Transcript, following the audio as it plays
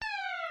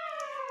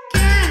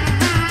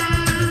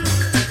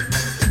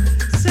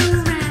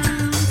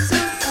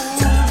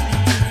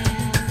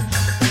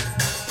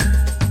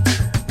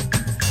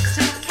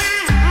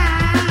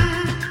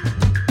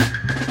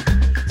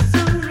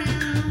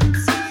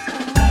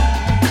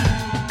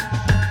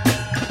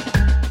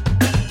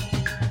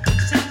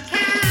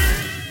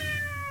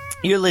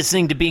You're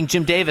listening to Being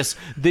Jim Davis,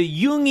 the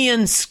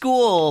Jungian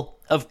school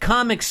of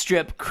comic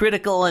strip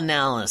critical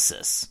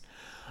analysis.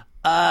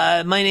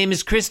 My name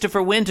is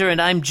Christopher Winter, and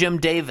I'm Jim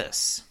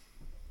Davis.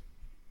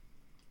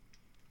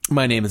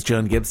 My name is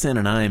John Gibson,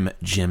 and I'm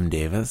Jim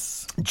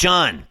Davis.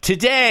 John,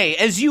 today,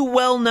 as you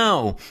well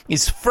know,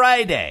 is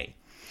Friday,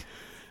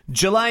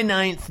 July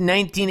 9th,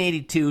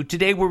 1982.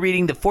 Today we're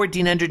reading the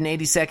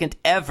 1482nd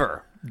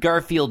ever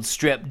Garfield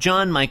strip.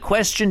 John, my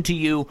question to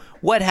you,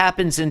 what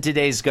happens in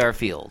today's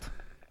Garfield?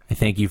 I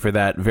thank you for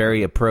that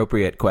very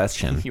appropriate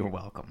question. You're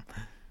welcome.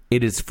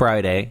 It is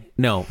Friday.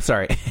 No,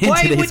 sorry.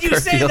 Why would you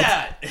say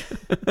that?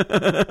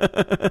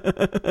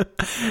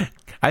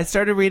 I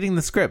started reading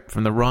the script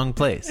from the wrong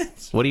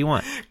place. What do you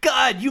want?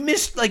 God, you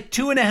missed like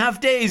 2.5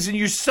 days and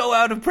you're so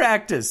out of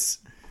practice.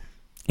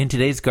 In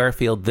today's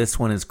Garfield, this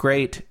one is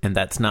great, and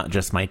that's not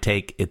just my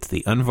take. It's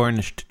the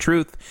unvarnished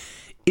truth.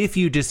 If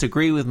you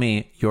disagree with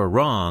me, you're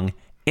wrong,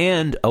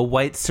 and a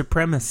white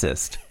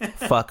supremacist.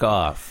 Fuck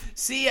off.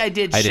 See, I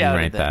didn't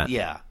write that.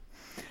 Yeah.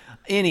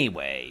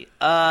 Anyway, you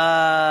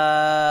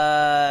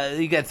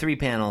got 3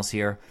 panels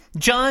here.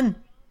 John,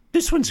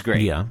 this one's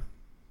great. Yeah.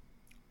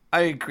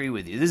 I agree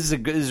with you. This is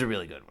a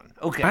really good one.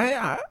 Okay.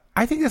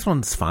 I think this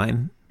one's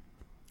fine.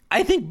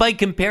 I think by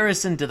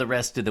comparison to the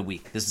rest of the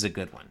week, this is a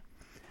good one.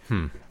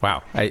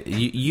 Wow.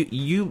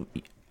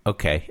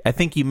 Okay. I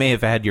think you may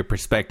have had your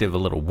perspective a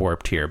little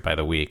warped here by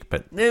the week,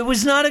 but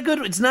it's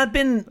not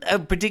been a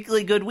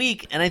particularly good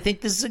week, and I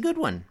think this is a good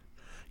one.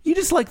 You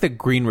just like the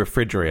green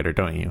refrigerator,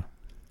 don't you?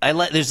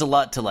 There's a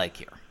lot to like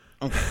here.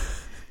 Okay.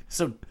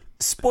 So,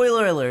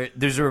 spoiler alert,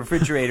 there's a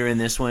refrigerator in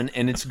this one,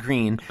 and it's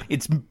green.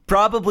 It's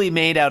probably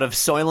made out of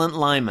Soylent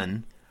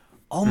Lyman.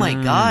 Oh my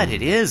God,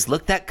 it is.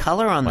 Look, that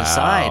color on the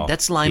side.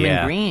 That's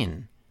Lyman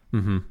green.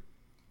 Mm-hmm.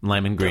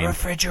 Lyman green. The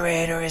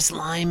refrigerator is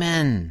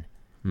Lyman.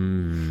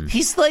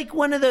 He's like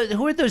one of the...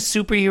 Who are those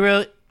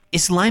superheroes?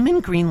 Is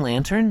Lyman Green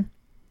Lantern?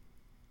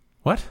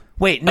 What?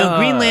 Wait, no,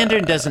 Green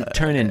Lantern doesn't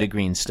turn into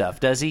green stuff,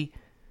 does he?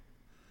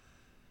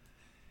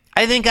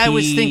 I think I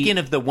was thinking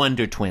of the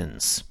Wonder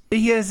Twins.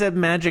 He has a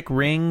magic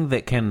ring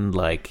that can,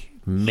 like,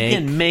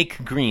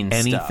 make green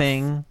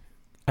anything, stuff.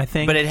 I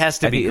think. But it has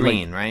to be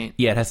green, right?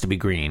 Yeah, it has to be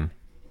green.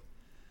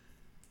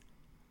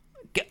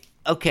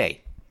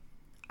 Okay.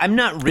 I'm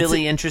not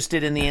really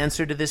interested in the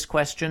answer to this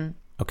question.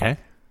 Okay.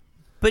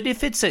 But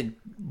if it's a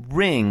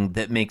ring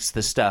that makes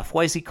the stuff,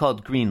 why is he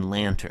called Green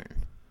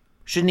Lantern?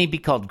 Shouldn't he be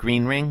called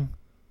Green Ring?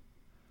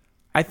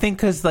 I think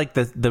because, like,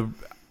 the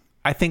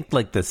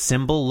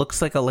symbol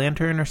looks like a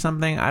lantern or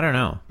something. I don't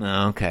know.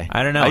 Oh, okay.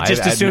 I don't know. I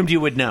just assumed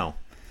you would know.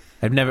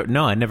 I never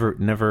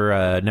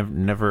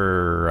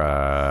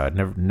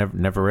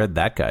read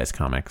that guy's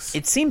comics.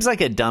 It seems like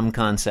a dumb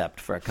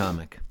concept for a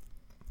comic,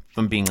 if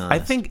I'm being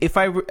honest. I think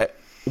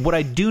what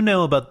I do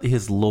know about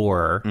his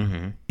lore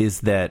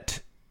is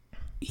that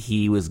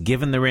he was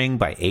given the ring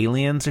by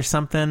aliens or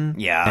something.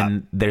 Yeah.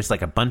 And there's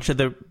like a bunch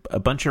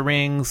of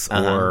rings,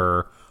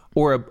 or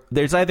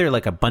there's either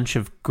like a bunch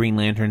of Green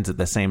Lanterns at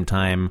the same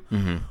time,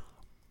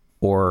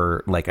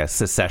 or like a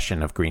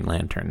succession of Green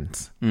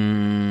Lanterns.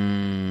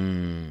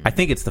 I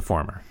think it's the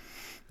former.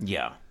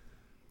 Yeah.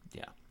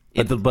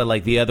 But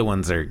like the other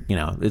ones are,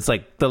 it's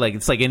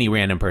like any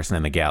random person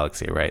in the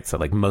galaxy, right? So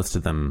like most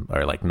of them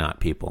are like not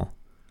people,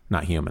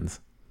 not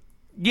humans.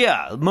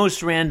 Yeah,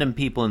 most random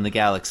people in the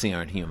galaxy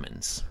aren't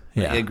humans.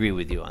 Yeah. I agree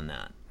with you on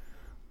that.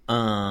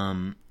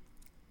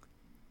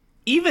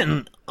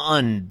 Even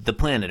on the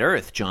planet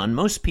Earth, John,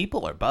 most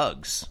people are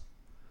bugs.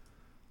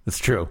 That's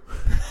true.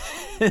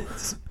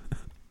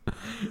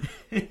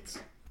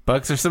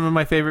 Bugs are some of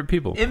my favorite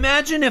people.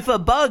 Imagine if a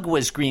bug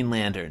was Green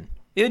Lantern.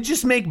 It would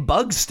just make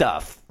bug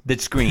stuff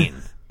that's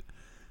green.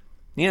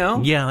 Yeah,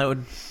 that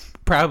would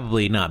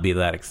probably not be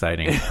that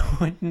exciting. It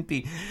wouldn't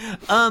be.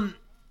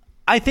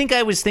 I think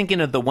I was thinking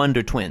of the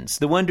Wonder Twins.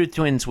 The Wonder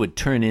Twins would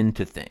turn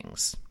into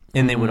things,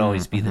 and they would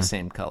always be the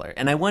same color.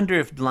 And I wonder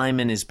if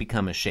Lyman has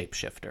become a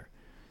shapeshifter.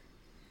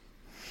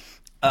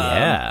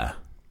 Yeah.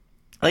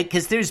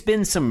 Because there's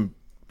been some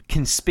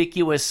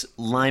conspicuous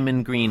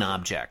Lyman green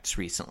objects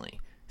recently.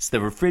 It's the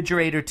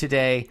refrigerator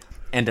today,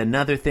 and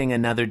another thing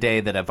another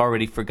day that I've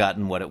already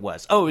forgotten what it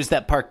was. Oh, it was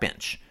that park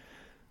bench.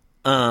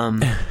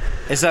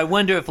 As I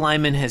wonder if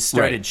Lyman has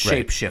started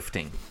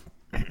shape-shifting.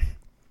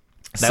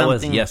 That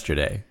was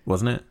yesterday,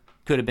 wasn't it?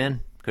 Could have been.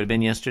 Could have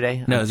been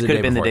yesterday. No, it could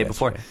have been the day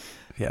before.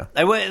 Yeah.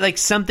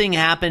 Something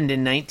happened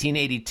in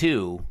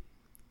 1982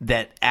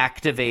 that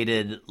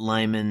activated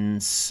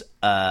Lyman's,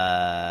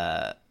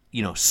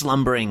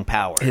 slumbering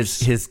powers.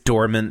 His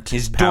dormant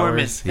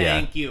powers.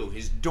 Thank you.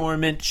 His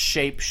dormant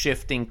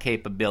shape-shifting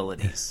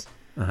capabilities.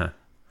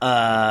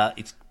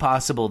 It's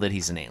possible that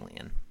he's an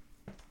alien.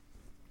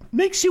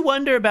 Makes you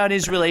wonder about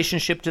his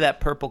relationship to that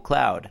purple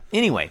cloud.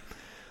 Anyway,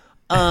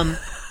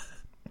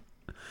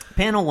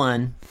 panel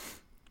 1,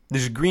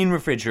 there's a green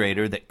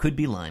refrigerator that could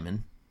be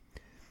Lyman.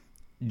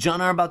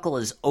 John Arbuckle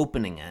is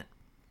opening it.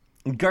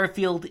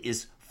 Garfield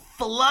is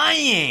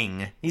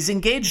flying. He's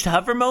engaged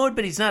hover mode,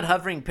 but he's not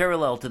hovering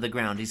parallel to the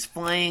ground. He's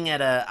flying at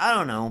a,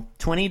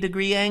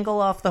 20-degree angle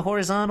off the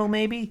horizontal,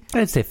 maybe?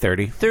 I'd say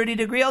 30. 30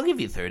 degree? I'll give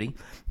you 30.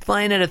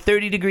 Flying at a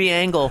 30-degree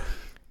angle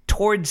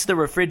towards the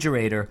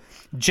refrigerator.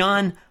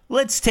 John,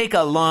 let's take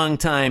a long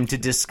time to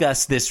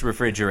discuss this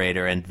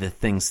refrigerator and the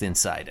things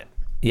inside it.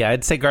 Yeah,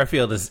 I'd say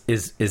Garfield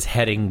is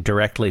heading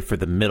directly for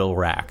the middle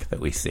rack that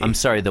we see. I'm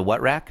sorry, the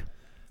what rack?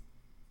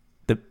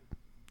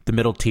 The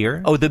middle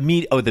tier? Oh, the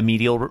medial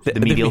tier? The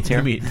medial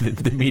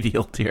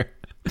tier.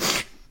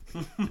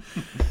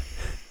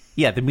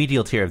 Yeah, the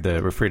medial tier of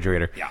the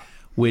refrigerator. Yeah.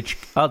 Which,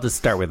 I'll just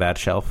start with that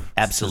shelf.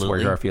 Absolutely.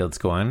 This is where Garfield's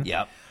going.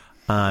 Yep.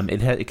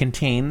 It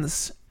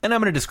contains, and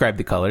I'm going to describe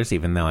the colors,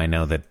 even though I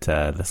know that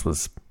this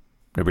was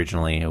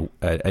originally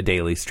a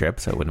daily strip,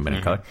 so it wouldn't have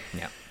been a color.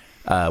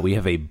 Yeah. We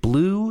have a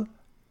blue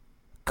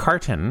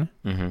carton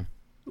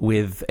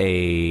with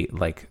a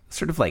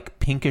sort of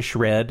pinkish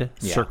red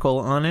circle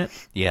on it.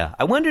 Yeah.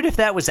 I wondered if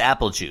that was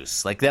apple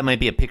juice. Like that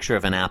might be a picture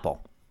of an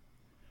apple.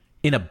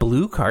 In a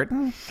blue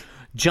carton?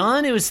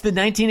 John, it was the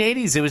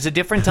 1980s. It was a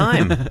different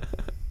time.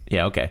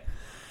 Yeah, okay.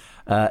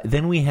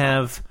 Then we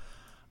have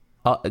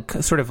abutting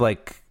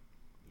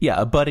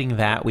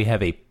that, we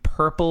have a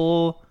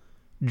purple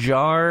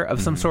jar of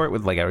some sort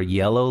with a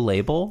yellow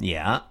label.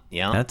 Yeah.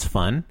 That's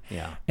fun.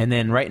 Yeah. And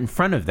then right in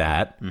front of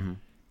that,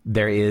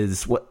 there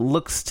is what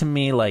looks to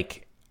me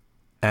like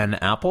an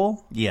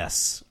apple.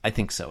 Yes, I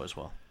think so as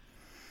well.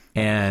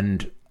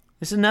 And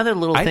there's another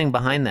little thing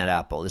behind that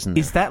apple, isn't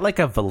there? Is that like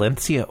a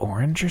Valencia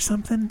orange or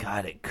something?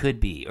 God, it could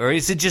be. Or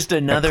is it just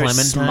another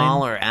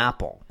smaller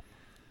apple?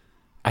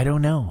 I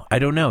don't know.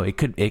 It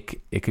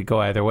could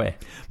go either way.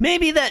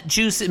 Maybe that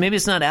juice, maybe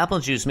it's not apple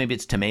juice, maybe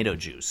it's tomato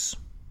juice.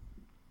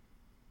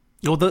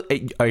 Well,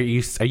 are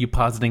you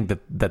positing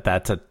that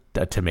that's a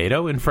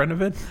tomato in front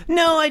of it?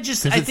 No, I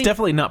think think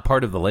definitely not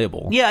part of the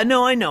label. Yeah,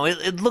 no, I know.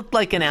 It looked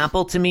like an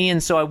apple to me,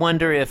 and so I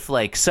wonder if,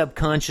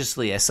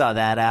 subconsciously I saw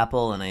that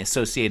apple and I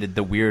associated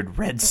the weird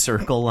red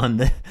circle on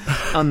the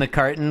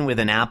carton with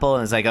an apple, and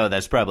I was like, oh,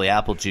 that's probably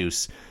apple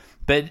juice.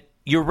 But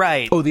you're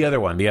right. Oh, the other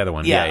one.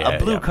 Yeah, a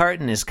blue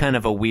carton is kind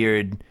of a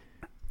weird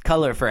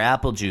color for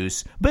apple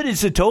juice, but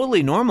it's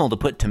totally normal to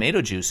put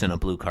tomato juice in a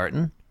blue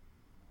carton.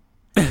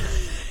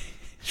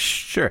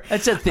 Sure.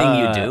 That's a thing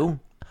you do.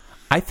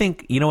 I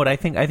think, you know what I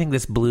think? I think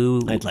this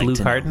blue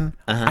carton,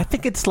 I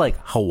think it's like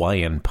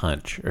Hawaiian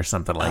Punch or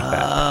something like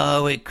that.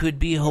 Oh, it could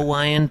be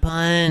Hawaiian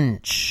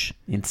Punch.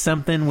 It's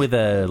something with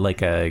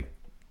a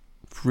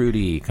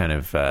fruity kind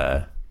of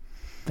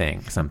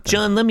thing. Something.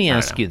 John, let me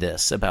ask you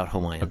this about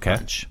Hawaiian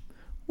Punch.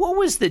 What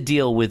was the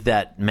deal with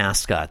that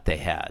mascot they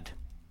had?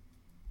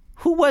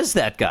 Who was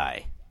that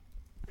guy?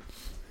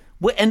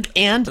 And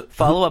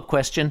follow-up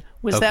question,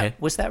 was that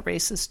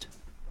racist?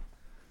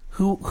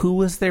 Who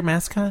was their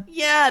mascot?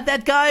 Yeah,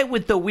 that guy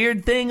with the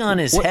weird thing on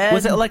his head.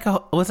 Was it like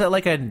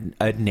a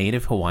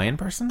native Hawaiian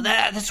person?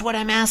 That's what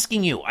I'm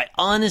asking you. I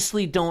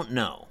honestly don't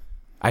know.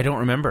 I don't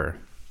remember.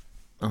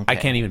 Okay. I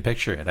can't even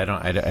picture it. I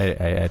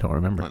don't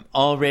remember. I'm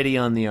already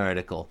on the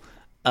article.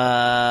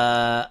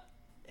 AW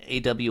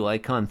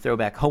icon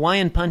throwback.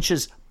 Hawaiian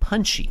Punch's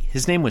Punchy.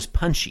 His name was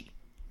Punchy.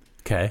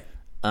 Okay.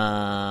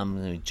 Let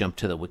me jump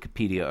to the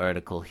Wikipedia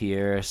article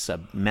here.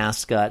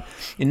 Sub-mascot.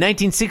 In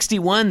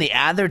 1961, the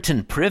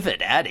Atherton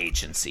Privet ad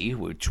agency,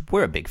 which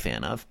we're a big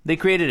fan of, they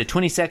created a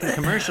 20-second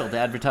commercial to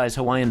advertise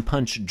Hawaiian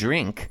Punch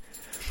drink.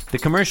 The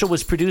commercial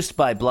was produced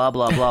by blah,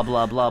 blah, blah,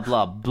 blah, blah,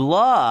 blah,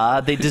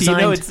 blah. They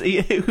designed...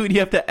 who do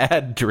you have to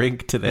add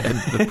drink to the end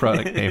of the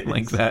product name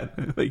like that?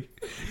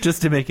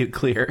 Just to make it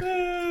clear.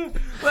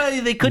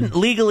 Well, they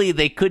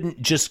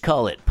couldn't just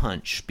call it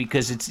punch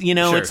because it's,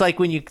 Sure. It's like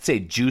when you say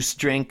juice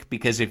drink,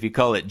 because if you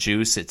call it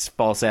juice, it's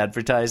false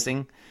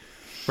advertising.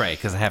 Right,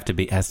 because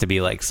it has to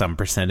be like some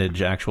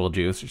percentage actual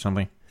juice or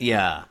something.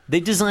 Yeah. They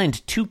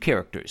designed two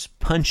characters,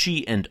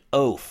 Punchy and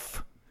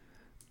Oaf.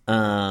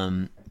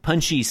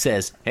 Punchy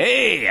says,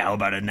 hey, how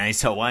about a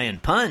nice Hawaiian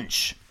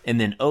punch? And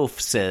then Oaf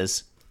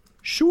says,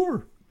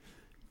 sure.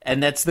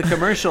 And that's the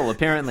commercial,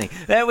 apparently.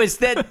 That was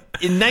in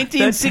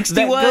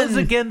 1961.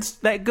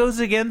 That goes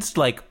against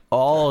like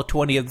all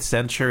 20th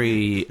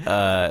century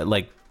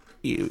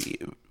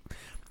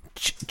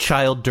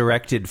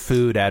child-directed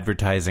food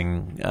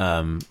advertising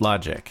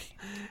logic.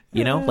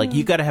 You know, like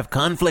you got to have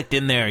conflict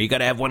in there. You got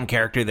to have one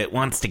character that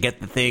wants to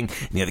get the thing,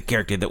 and the other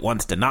character that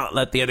wants to not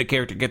let the other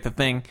character get the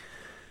thing.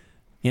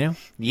 You know?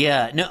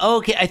 Yeah. No.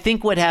 Okay. I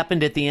think what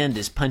happened at the end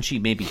is Punchy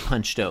maybe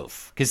punched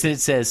Oaf because it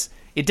says.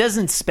 It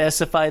doesn't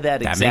specify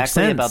that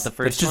exactly about the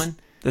first one.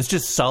 That's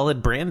just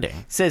solid branding.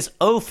 It says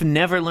Oaf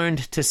never learned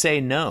to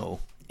say no,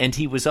 and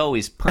he was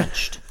always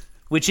punched,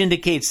 which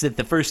indicates that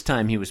the first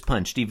time he was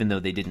punched, even though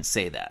they didn't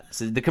say that.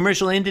 So the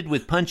commercial ended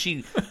with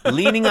Punchy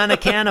leaning on a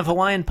can of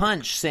Hawaiian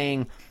Punch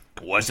saying,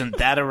 wasn't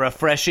that a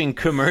refreshing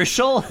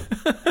commercial?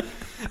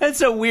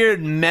 That's a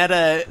weird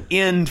meta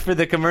end for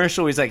the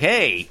commercial. He's like,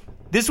 hey,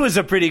 this was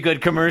a pretty good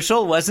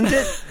commercial, wasn't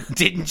it?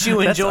 Didn't you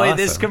enjoy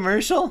this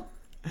commercial?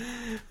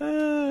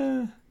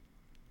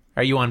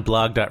 Are you on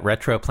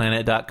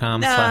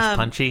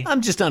blog.retroplanet.com/punchy?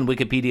 I'm just on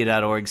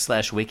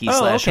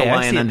wikipedia.org/wiki/Hawaiian I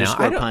see it now.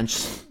 underscore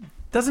punch.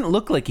 Doesn't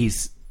look like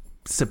he's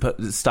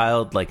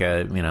styled like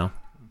a,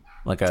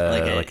 like an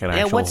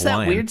actual what's Hawaiian.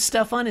 that weird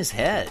stuff on his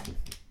head?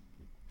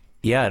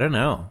 Yeah, I don't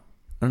know. I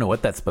don't know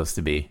what that's supposed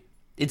to be.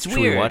 It's Should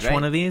weird, we watch right?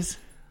 one of these?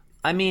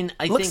 I mean,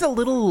 I Looks think... a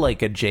little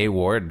like a Jay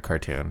Ward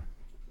cartoon.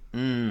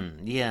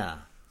 Yeah.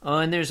 Oh,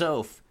 and there's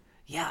Oaf.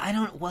 Yeah, I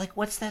don't...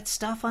 what's that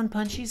stuff on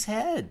Punchy's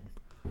head?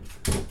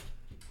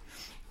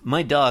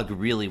 My dog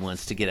really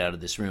wants to get out of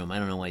this room. I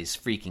don't know why he's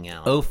freaking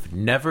out. Oaf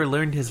never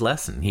learned his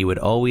lesson. He would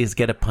always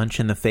get a punch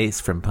in the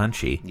face from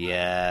Punchy.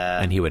 Yeah.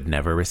 And he would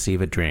never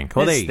receive a drink.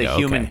 Well, there you the go.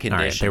 human Okay. condition. All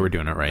right, they were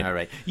doing it right. All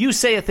right. You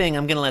say a thing.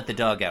 I'm going to let the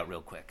dog out real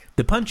quick.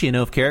 The Punchy and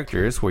Oaf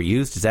characters were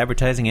used as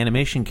advertising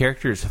animation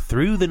characters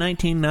through the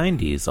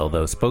 1990s,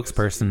 although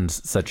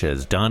spokespersons such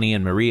as Donnie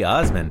and Marie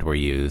Osmond were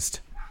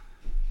used.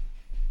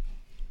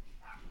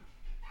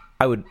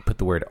 I would put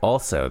the word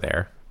also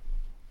there.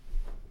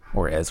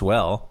 Or as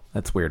well.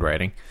 That's weird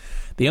writing.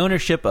 The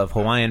ownership of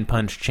Hawaiian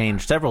Punch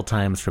changed several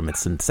times from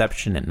its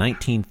inception in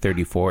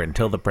 1934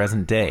 until the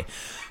present day.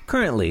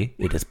 Currently,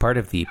 it is part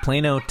of the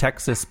Plano,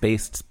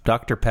 Texas-based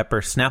Dr.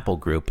 Pepper Snapple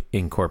Group,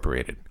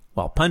 Incorporated.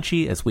 While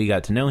Punchy, as we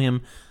got to know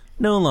him,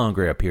 no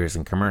longer appears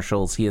in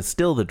commercials, he is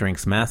still the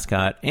drink's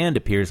mascot and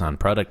appears on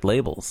product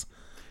labels.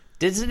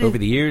 Over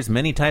the years,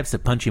 many types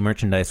of Punchy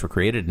merchandise were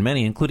created, and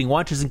many, including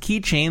watches and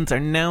keychains, are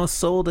now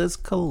sold as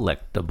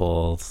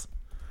collectibles.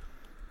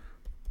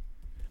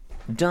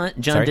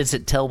 John, Sorry? does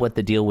it tell what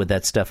the deal with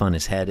that stuff on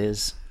his head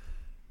is?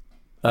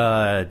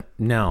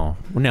 No.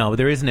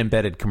 There is an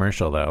embedded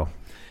commercial, though.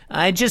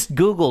 I just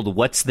Googled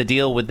what's the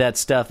deal with that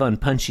stuff on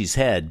Punchy's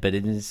head, but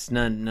it's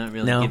not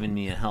really giving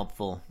me a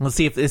helpful... Let's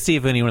see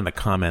if anyone in the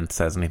comments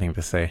has anything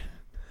to say.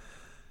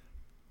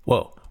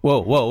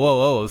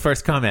 Whoa.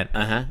 First comment.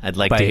 I'd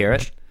like to hear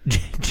it.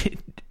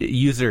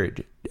 User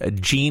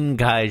Gene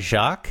Guy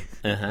Jacques.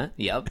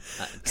 Yep.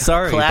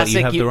 Sorry, but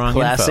you have the wrong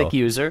classic info.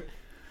 user.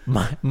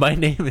 My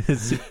name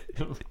is...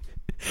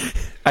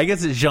 I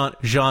guess it's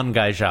Jean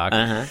Guy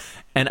Jacques.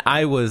 And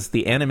I was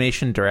the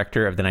animation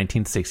director of the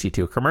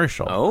 1962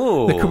 commercial.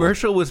 Oh. The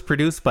commercial was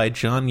produced by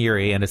John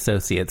Urey and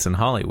Associates in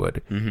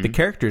Hollywood. The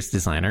character's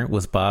designer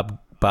was Bob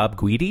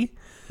Guidi.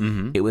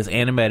 It was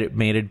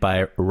animated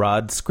by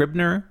Rod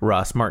Scribner.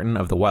 Ross Martin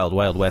of the Wild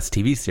Wild West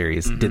TV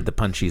series did the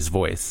Punchy's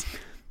voice.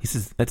 He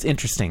says, that's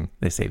interesting.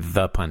 They say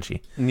the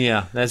Punchy.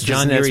 Yeah, that's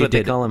John that's Urey what they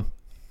did call him.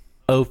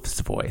 Oaf's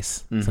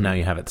voice. So now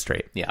you have it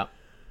straight. Yeah.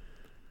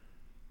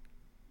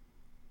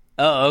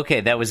 Oh,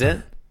 okay, that was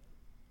it?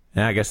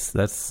 Yeah, I guess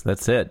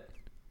that's it.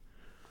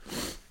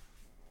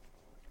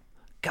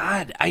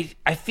 God,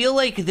 I feel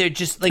like they're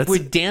just like That's-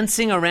 we're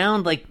dancing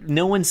around, like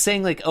no one's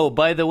saying like, oh,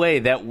 by the way,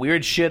 that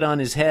weird shit on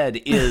his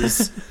head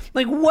is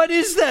like, what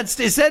is that?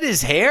 Is that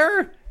his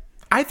hair?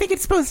 I think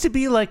it's supposed to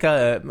be like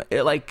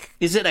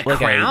Is it a like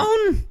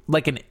crown?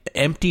 like an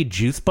empty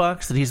juice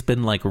box that he's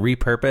been like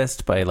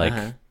repurposed by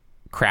like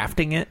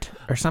crafting it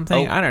or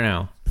something. Oh. I don't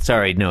know.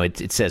 Sorry, no,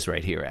 it says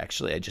right here.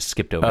 Actually, I just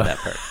skipped over that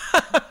part.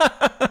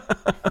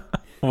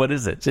 What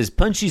is it? It says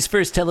Punchy's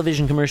first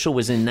television commercial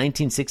was in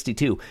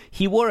 1962.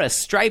 He wore a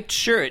striped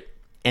shirt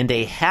and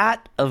a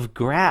hat of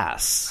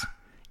grass,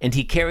 and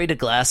he carried a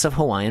glass of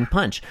Hawaiian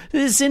punch.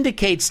 This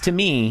indicates to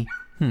me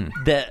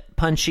that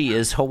Punchy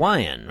is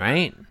Hawaiian,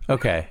 right?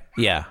 Okay,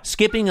 yeah.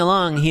 Skipping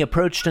along, he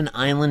approached an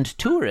island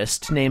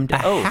tourist named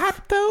A Oaf.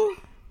 hat though?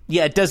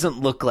 Yeah, it doesn't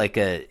look like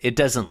a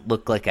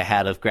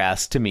hat of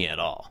grass to me at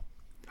all.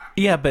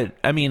 Yeah, but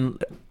I mean,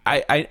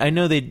 I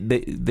know they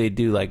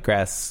do like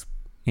grass,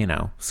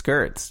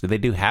 skirts. Do they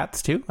do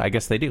hats too? I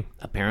guess they do.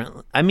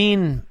 Apparently, I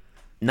mean,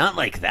 not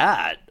like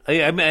that.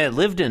 I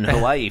lived in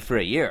Hawaii for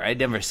a year. I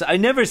never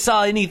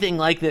saw anything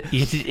like that.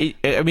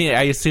 I mean,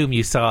 I assume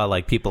you saw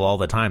like people all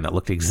the time that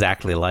looked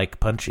exactly like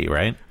Punchy,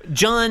 right?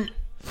 John,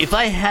 if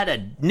I had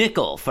a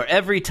nickel for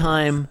every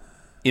time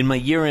in my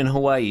year in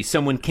Hawaii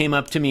someone came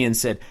up to me and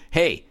said,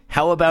 "Hey,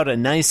 how about a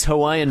nice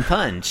Hawaiian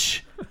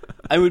punch?"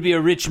 I would be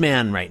a rich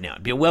man right now.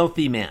 I'd be a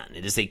wealthy man.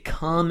 It is a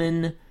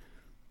common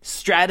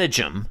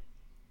stratagem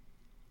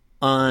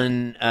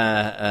on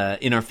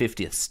in our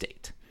 50th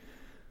state.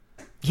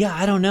 Yeah,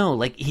 I don't know.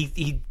 Like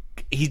he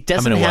doesn't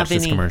I'm gonna have watch any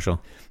this commercial.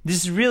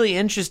 This is really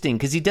interesting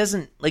because he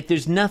doesn't like.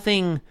 There's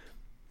nothing,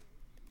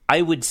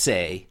 I would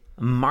say,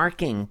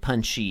 marking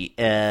Punchy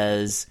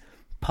as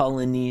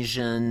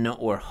Polynesian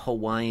or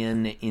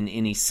Hawaiian in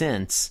any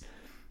sense,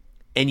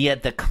 and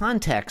yet the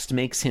context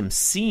makes him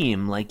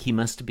seem like he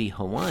must be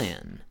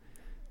Hawaiian.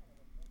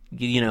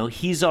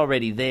 He's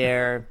already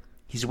there.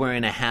 He's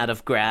wearing a hat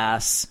of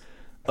grass.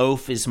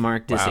 Oaf is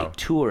marked as a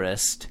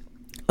tourist.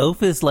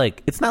 Oaf is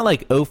like, it's not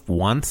like Oaf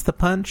wants the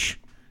punch,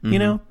 you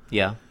know?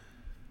 Yeah.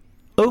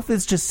 Oaf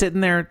is just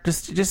sitting there,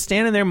 just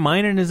standing there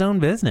minding his own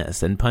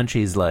business, and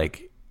Punchy's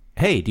like,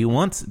 "Hey, do you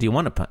want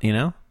a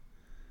punch?"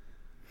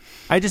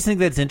 I just think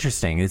that's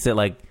interesting. Is that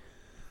like,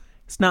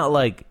 it's not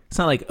like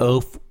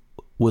Oaf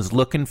was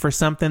looking for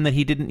something that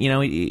he didn't,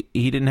 he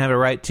didn't have a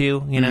right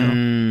to,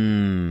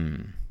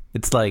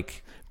 It's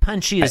like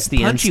Punchy is the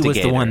Punchy instigator.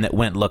 was the one that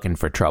went looking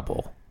for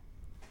trouble.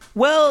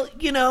 Well,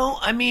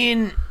 I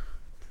mean,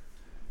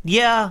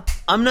 yeah,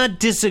 I'm not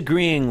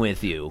disagreeing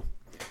with you.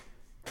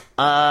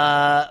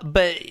 But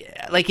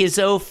like, is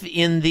Oaf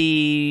in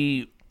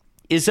the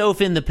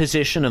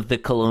position of the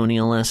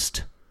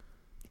colonialist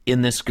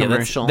in this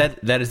commercial?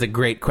 That is a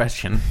great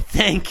question.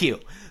 Thank you.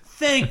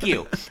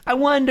 I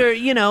wonder,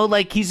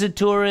 like, he's a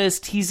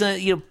tourist. He's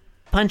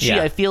Punchy,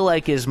 Yeah. I feel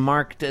like, is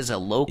marked as a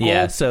local.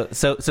 Yeah, so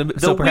perhaps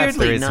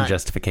weirdly there is some not-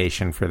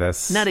 justification for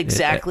this. Not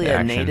exactly a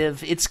action.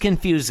 native. It's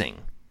confusing.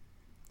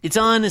 It's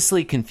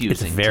honestly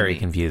confusing. It's very to me.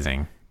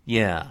 confusing.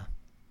 Yeah.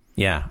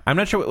 Yeah, I'm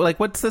not sure. Like,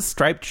 what's this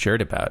striped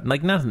shirt about?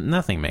 Like,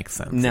 nothing makes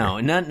sense. No,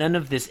 none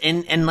of this.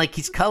 And like,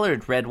 he's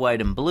colored red, white,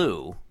 and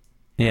blue.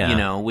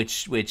 Yeah,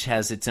 which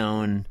has its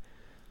own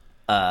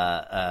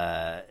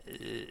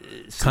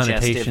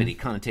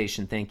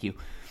connotation. Thank you.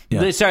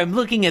 Yeah. Sorry, I'm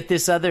looking at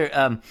this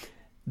other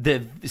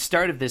the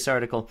start of this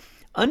article.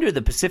 Under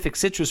the Pacific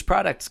Citrus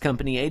Products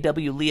Company,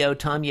 A.W. Leo,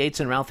 Tom Yates,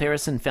 and Ralph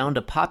Harrison found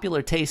a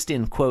popular taste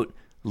in, quote,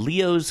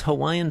 Leo's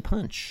Hawaiian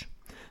Punch.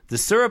 The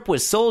syrup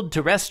was sold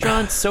to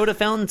restaurants, soda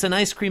fountains, and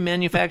ice cream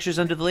manufacturers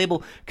under the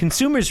label.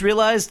 Consumers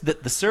realized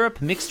that the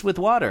syrup mixed with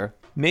water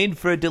made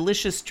for a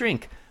delicious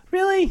drink.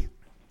 Really?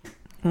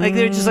 Like,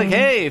 they're just like,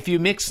 hey, if you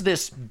mix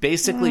this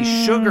basically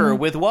sugar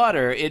with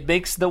water, it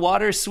makes the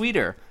water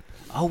sweeter.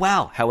 Oh,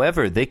 wow.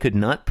 However, they could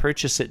not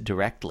purchase it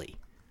directly.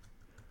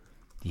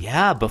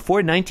 Yeah, before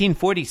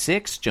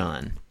 1946,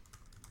 John.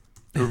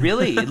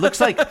 Really? It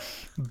looks like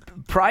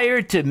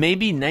prior to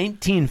maybe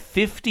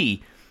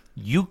 1950,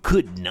 you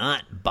could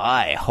not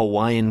buy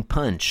Hawaiian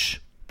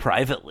Punch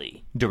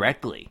privately,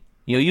 directly.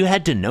 You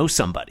had to know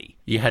somebody.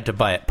 you had to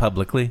buy it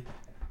publicly.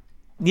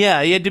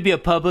 Yeah, you had to be a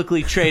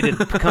publicly traded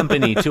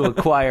company to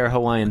acquire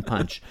Hawaiian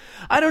Punch.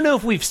 I don't know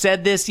if we've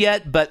said this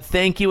yet, but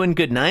thank you and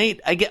good night.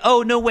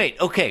 Oh, no,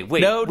 wait. Okay,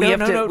 wait. We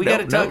got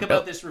to talk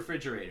about this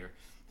refrigerator.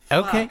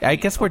 Okay, I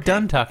guess we're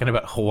done talking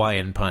about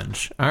Hawaiian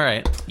Punch. All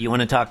right. You want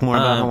to talk more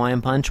about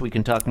Hawaiian Punch? We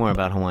can talk more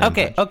about Hawaiian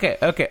Punch.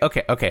 Okay.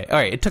 All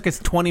right, it took us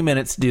 20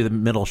 minutes to do the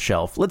middle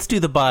shelf. Let's do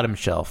the bottom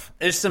shelf.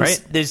 There's some.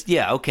 Right?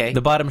 Okay.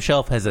 The bottom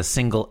shelf has a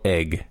single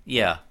egg.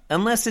 Yeah,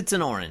 unless it's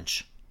an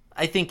orange.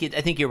 I think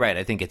you're right.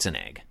 I think it's an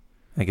egg.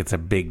 I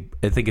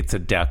think it's a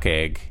duck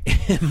egg.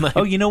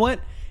 Oh, you know what?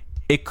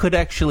 It could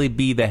actually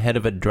be the head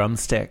of a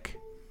drumstick.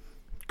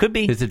 Could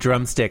be. There's a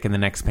drumstick in the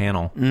next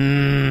panel.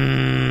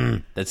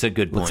 That's a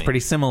good point. Looks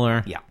pretty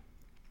similar. Yeah.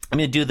 I'm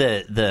going to do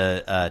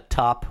the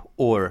top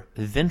or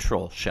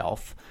ventral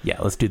shelf. Yeah,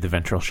 let's do the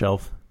ventral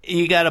shelf.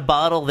 You got a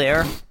bottle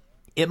there.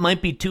 It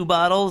might be 2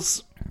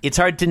 bottles. It's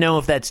hard to know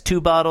if that's 2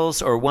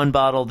 bottles or 1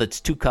 bottle that's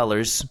 2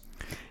 colors.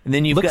 And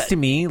then Looks to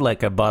me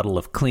like a bottle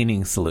of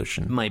cleaning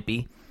solution. Might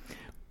be.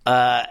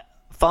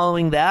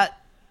 Following that,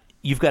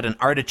 you've got an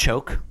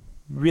artichoke.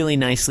 Really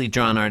nicely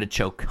drawn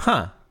artichoke.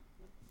 Huh.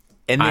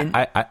 And then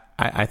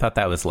I thought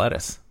that was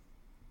lettuce.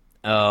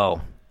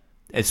 Oh,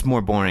 it's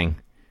more boring.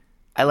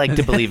 I like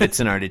to believe it's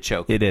an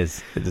artichoke. It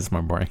is. It is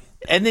more boring.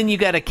 And then you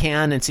got a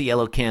can. It's a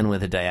yellow can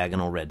with a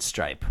diagonal red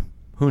stripe.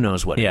 Who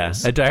knows what it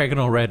is? Yeah, a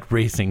diagonal red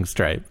racing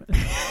stripe.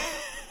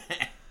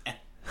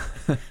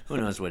 Who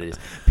knows what it is?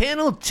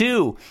 Panel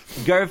 2,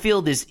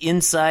 Garfield is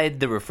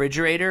inside the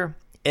refrigerator,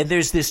 and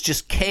there's this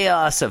just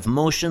chaos of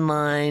motion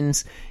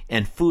lines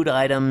and food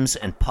items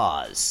and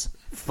paws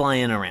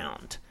flying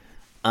around.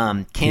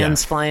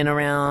 Cans flying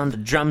around, a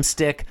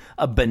drumstick,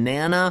 a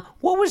banana.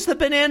 What was the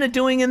banana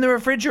doing in the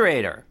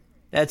refrigerator?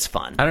 That's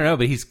fun. I don't know,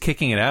 but he's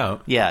kicking it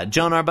out. Yeah,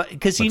 John Arbuckle,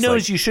 because he Looks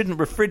knows like- you shouldn't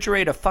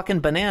refrigerate a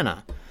fucking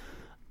banana.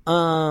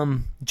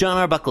 John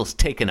Arbuckle's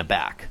taken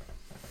aback.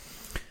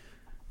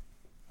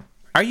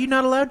 Are you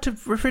not allowed to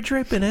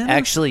refrigerate bananas?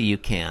 Actually, you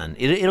can.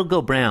 It'll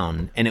go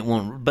brown, and it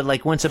won't. But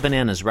like once a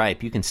banana's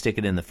ripe, you can stick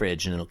it in the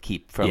fridge, and it'll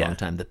keep for a long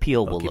time. The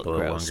peel will keep look a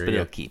little gross, longer, but yeah.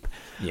 it'll keep.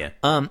 Yeah.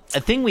 A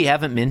thing we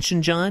haven't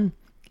mentioned, John,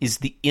 is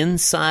the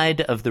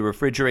inside of the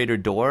refrigerator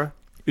door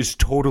is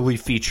totally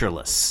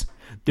featureless.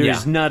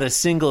 There's not a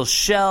single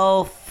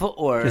shelf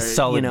or Just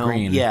solid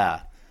green.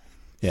 Yeah.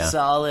 Yeah.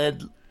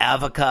 Solid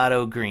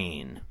avocado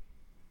green.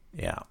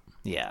 Yeah.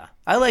 Yeah.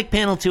 I like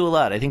panel 2 a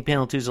lot. I think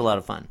panel 2 is a lot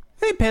of fun.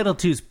 I think panel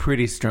 2 is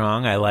pretty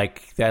strong. I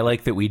like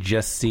that we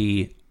just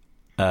see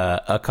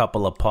a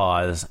couple of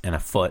paws and a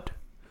foot,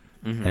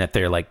 and that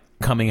they're like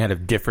coming out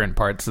of different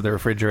parts of the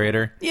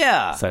refrigerator.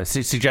 Yeah. So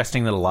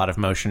suggesting that a lot of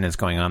motion is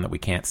going on that we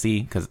can't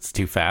see because it's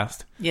too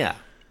fast. Yeah.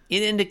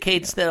 It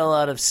indicates that a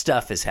lot of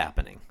stuff is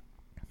happening.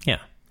 Yeah.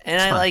 And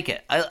I like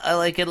it. I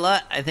like it a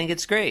lot. I think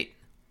it's great.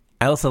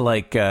 I also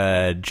like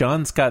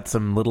John's got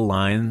some little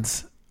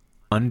lines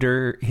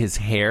under his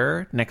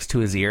hair next to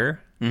his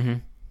ear. Mm-hmm.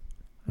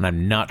 And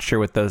I'm not sure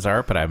what those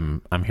are, but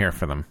I'm here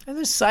for them. Are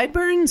there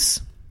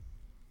sideburns?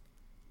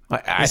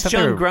 I Is thought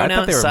John they were, grown I thought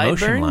out they were motion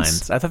sideburns?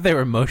 lines. I thought they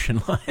were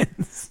motion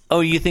lines. Oh,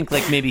 you think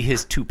like maybe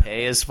his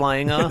toupee is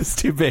flying off? His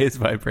toupee is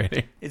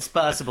vibrating. It's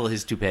possible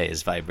his toupee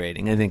is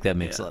vibrating. I think that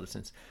makes a lot of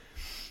sense.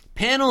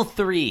 Panel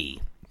 3.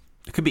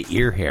 It could be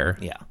ear hair.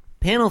 Yeah.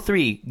 Panel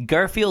 3.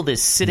 Garfield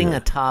is sitting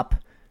atop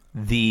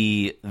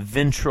the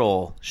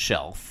ventral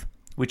shelf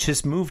which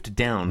has moved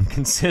down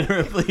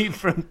considerably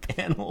from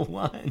panel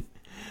 1.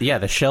 Yeah,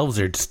 the shelves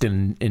are just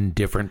in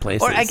different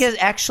places. Or I guess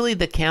actually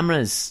the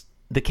camera's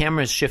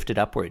shifted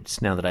upwards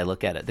now that I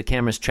look at it. The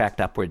camera's tracked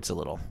upwards a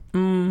little.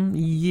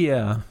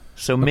 Yeah.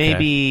 So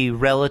maybe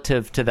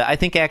relative to I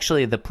think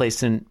actually the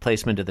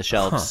placement of the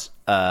shelves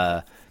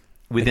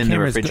within the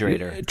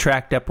refrigerator.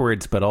 Tracked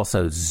upwards, but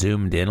also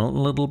zoomed in a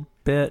little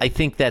bit. I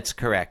think that's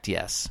correct,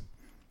 yes.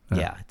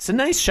 Yeah, it's a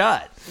nice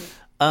shot.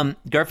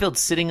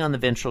 Garfield's sitting on the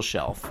ventral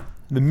shelf.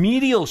 The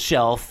medial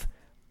shelf,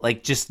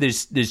 like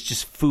there's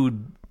just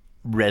food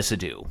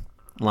residue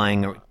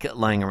lying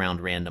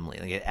around randomly,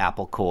 like an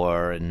apple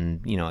core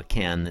and a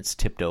can that's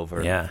tipped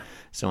over. Yeah.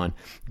 So on.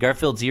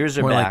 Garfield's ears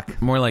are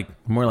back. More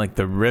like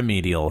the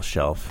remedial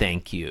shelf.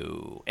 Thank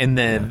you. And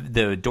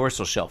the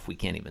dorsal shelf we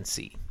can't even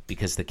see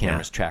because the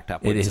camera's tracked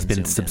upwards. It has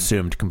been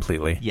subsumed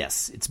completely.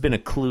 Yes, it's been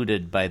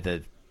occluded by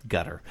the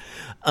gutter.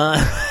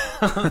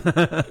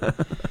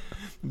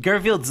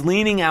 Garfield's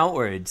leaning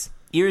outwards,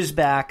 ears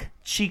back,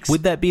 cheeks.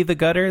 Would that be the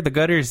gutter? The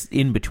gutter's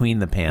in between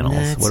the panels.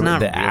 It's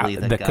not really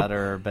the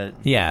gutter, but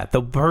yeah,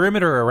 the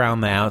perimeter around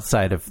the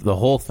outside of the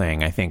whole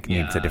thing, I think,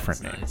 needs a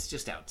different name. It's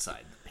just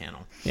outside the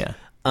panel. Yeah.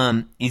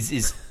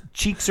 His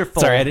cheeks are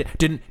full. Sorry, I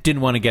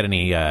didn't want to get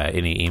any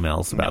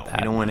emails about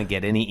that. I don't want to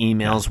get any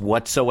emails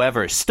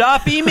whatsoever.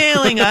 Stop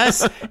emailing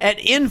us at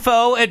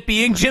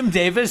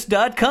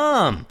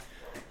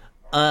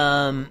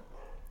info@beingjimdavis.com.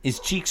 His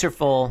cheeks are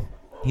full.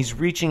 He's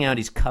reaching out.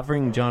 He's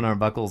covering John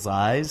Arbuckle's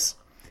eyes.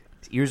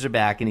 His ears are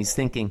back, and he's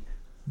thinking,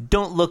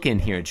 "Don't look in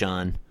here,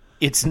 John.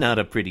 It's not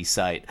a pretty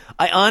sight."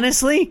 I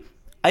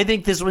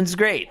think this one's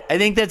great. I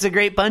think that's a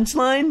great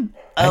punchline.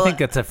 I think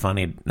that's a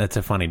funny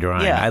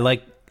drawing. Yeah. I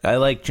like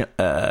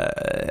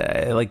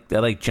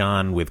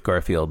John with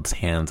Garfield's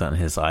hands on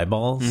his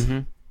eyeballs. Mm-hmm.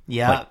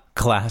 Yeah, like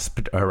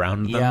clasped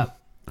around them. Yeah,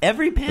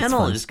 every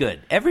panel is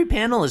good. Every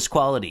panel is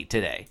quality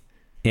today.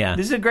 Yeah,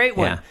 this is a great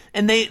one, yeah.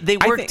 and they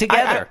work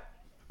together.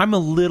 I'm a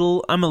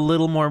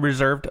little more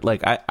reserved.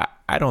 Like I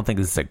don't think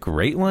this is a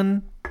great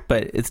one,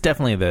 but it's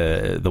definitely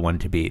the one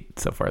to beat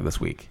so far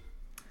this week.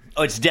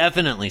 Oh, it's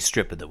definitely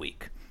strip of the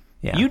week.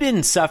 Yeah. You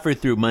didn't suffer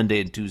through Monday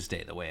and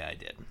Tuesday the way I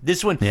did.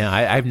 This one... Yeah,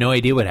 I have no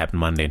idea what happened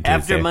Monday and Tuesday.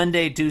 After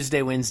Monday,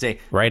 Tuesday, Wednesday...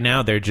 Right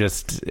now, they're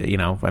just,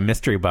 a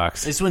mystery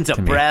box. This one's a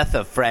breath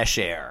of fresh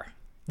air.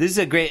 This is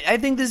a great... I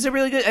think this is a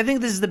really good... I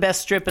think this is the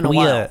best strip in a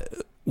while.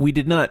 We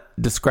did not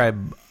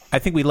describe... I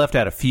think we left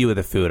out a few of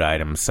the food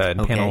items.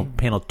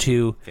 Panel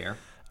 2. Fair.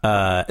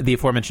 The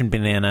aforementioned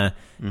banana.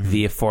 Mm-hmm.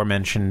 The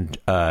aforementioned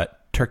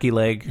turkey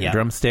leg,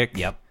 drumstick.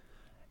 Yep.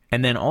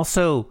 And then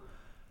also...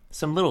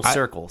 Some little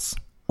circles.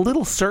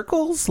 Little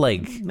circles?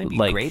 Maybe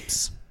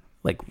grapes?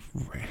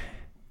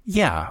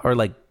 Yeah, or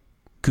like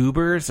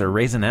goobers or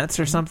raisinets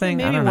or something.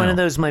 Maybe I don't know. One of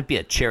those might be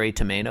a cherry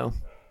tomato.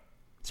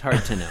 It's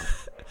hard to know.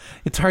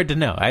 It's hard to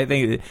know. I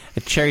think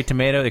a cherry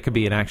tomato, it could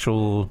be an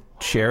actual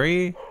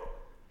cherry.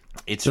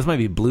 Those might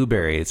be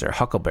blueberries or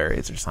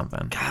huckleberries or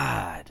something.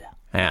 God.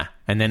 Yeah.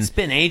 And then it's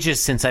been ages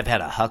since I've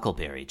had a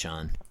huckleberry,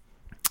 John.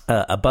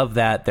 Above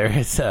that, there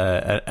is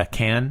a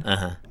can.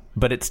 Uh-huh.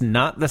 But it's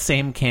not the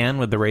same can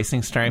with the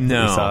racing stripe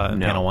that we saw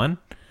in panel 1.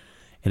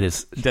 It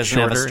is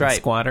shorter and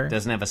squatter.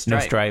 Doesn't have a stripe.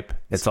 No stripe.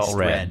 It's all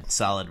red.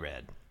 Solid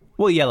red.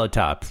 Well, yellow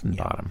tops and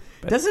bottom.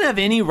 But doesn't have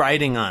any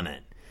writing on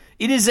it.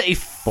 It is a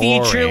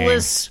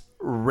featureless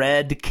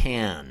red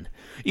can.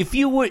 If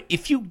you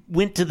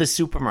went to the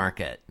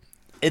supermarket,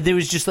 there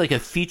was just like a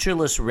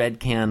featureless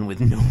red can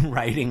with no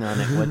writing on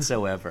it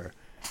whatsoever.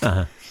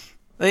 Uh-huh.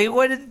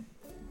 Why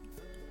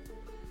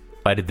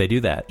did they do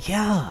that?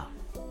 Yeah.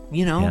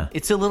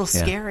 It's a little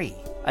scary.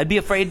 I'd be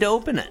afraid to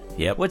open it.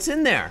 Yep. What's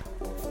in there?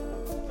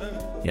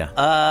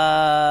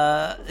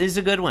 Yeah. This is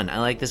a good one. I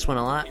like this one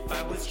a lot.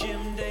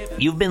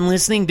 You've been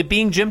listening to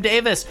Being Jim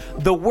Davis,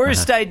 the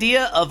worst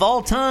idea of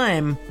all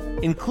time,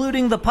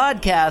 including the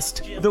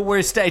podcast, The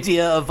Worst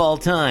Idea of All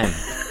Time,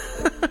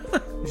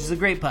 which is a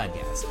great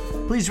podcast.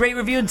 Please rate,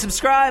 review, and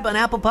subscribe on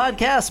Apple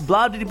Podcasts,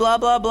 blah, blah, blah,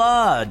 blah,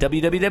 blah,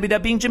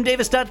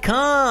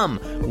 www.beingjimdavis.com.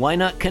 Why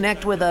not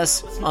connect with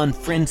us on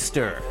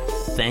Friendster?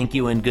 Thank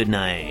you and good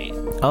night.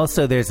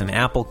 Also, there's an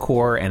apple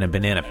core and a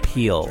banana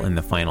peel in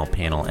the final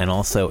panel, and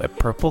also a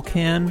purple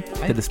can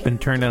that has been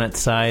turned on its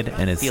side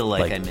and is I feel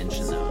like I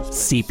mentioned those.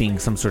 Seeping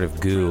some sort of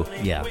goo.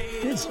 Yeah,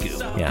 it's goo.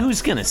 Yeah.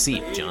 Goo's gonna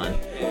seep, John.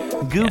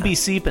 Goo be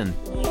seeping.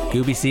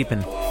 Goo be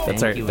seeping.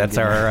 That's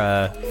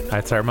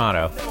our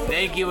motto.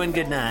 Thank you and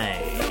good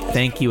night.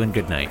 Thank you and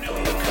good night.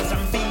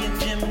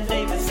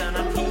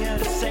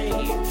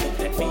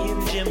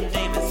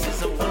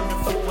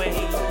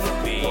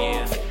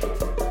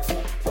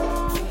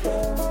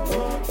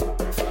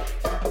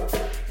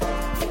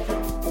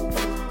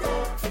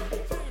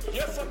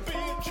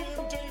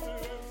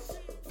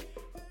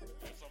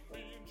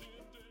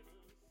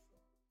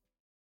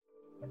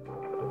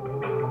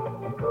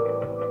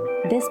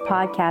 This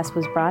podcast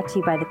was brought to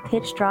you by the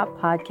Pitch Drop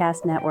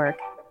Podcast Network.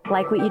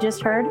 Like what you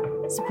just heard?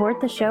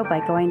 Support the show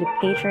by going to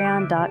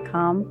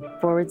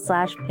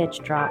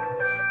patreon.com/pitchdrop.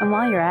 And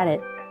while you're at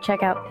it,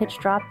 check out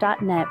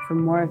pitchdrop.net for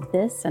more of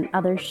this and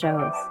other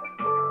shows.